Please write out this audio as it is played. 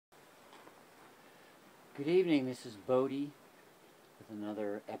Good evening, this is Bodhi with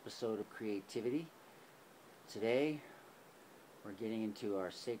another episode of Creativity. Today we're getting into our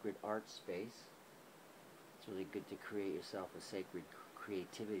sacred art space. It's really good to create yourself a sacred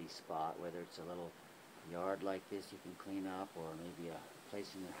creativity spot, whether it's a little yard like this you can clean up, or maybe a place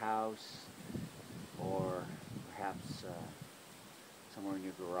in your house, or perhaps somewhere in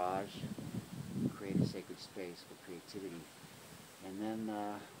your garage. Create a sacred space for creativity. And then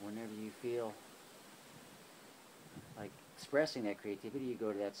whenever you feel like expressing that creativity, you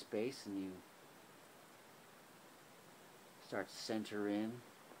go to that space and you start to center in,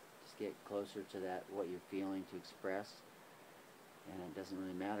 just get closer to that, what you're feeling to express. And it doesn't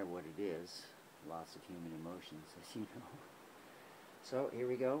really matter what it is, lots of human emotions, as you know. So here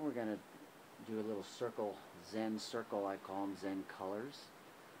we go, we're going to do a little circle, Zen circle, I call them Zen colors.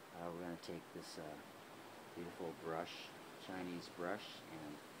 We're going to take this beautiful brush, Chinese brush,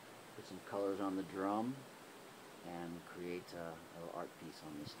 and put some colors on the drum and create a little art piece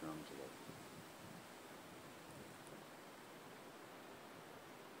on this drum today.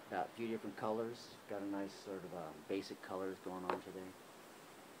 Got a few different colors, got a nice sort of basic colors going on today.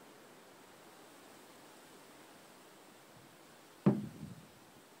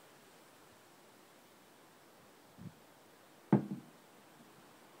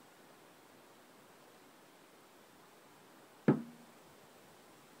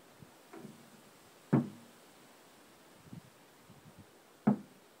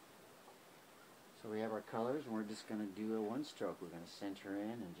 So we have our colors, and we're just going to do a one stroke. We're going to center in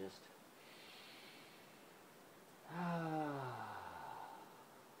and just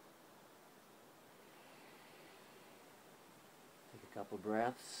take a couple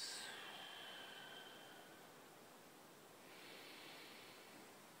breaths.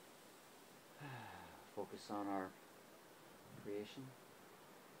 Focus on our creation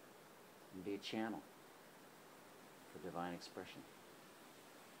and be a channel for divine expression.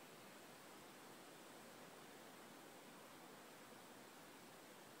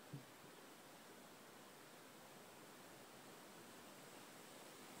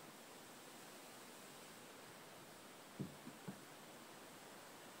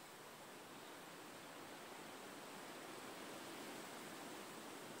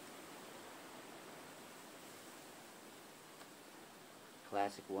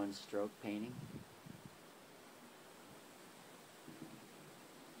 Classic one-stroke painting.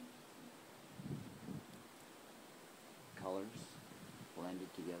 Colors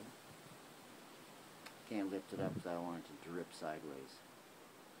blended together. Can't lift it up because I don't want it to drip sideways.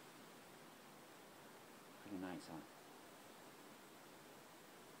 Pretty nice,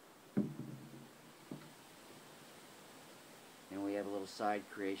 huh? And we have a little side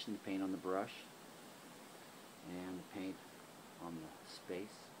creation to paint on the brush and the paint on the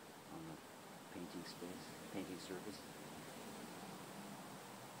space, on the painting space, painting surface.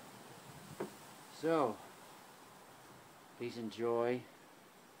 So, please enjoy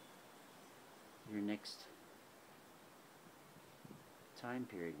your next time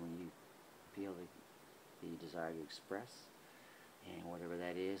period when you feel the desire to express, and whatever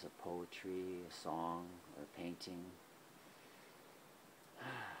that is, a poetry, a song, or a painting, it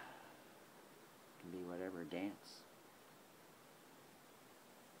can be whatever, dance.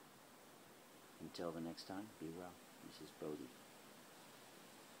 Until the next time, be well. This is Bodhi.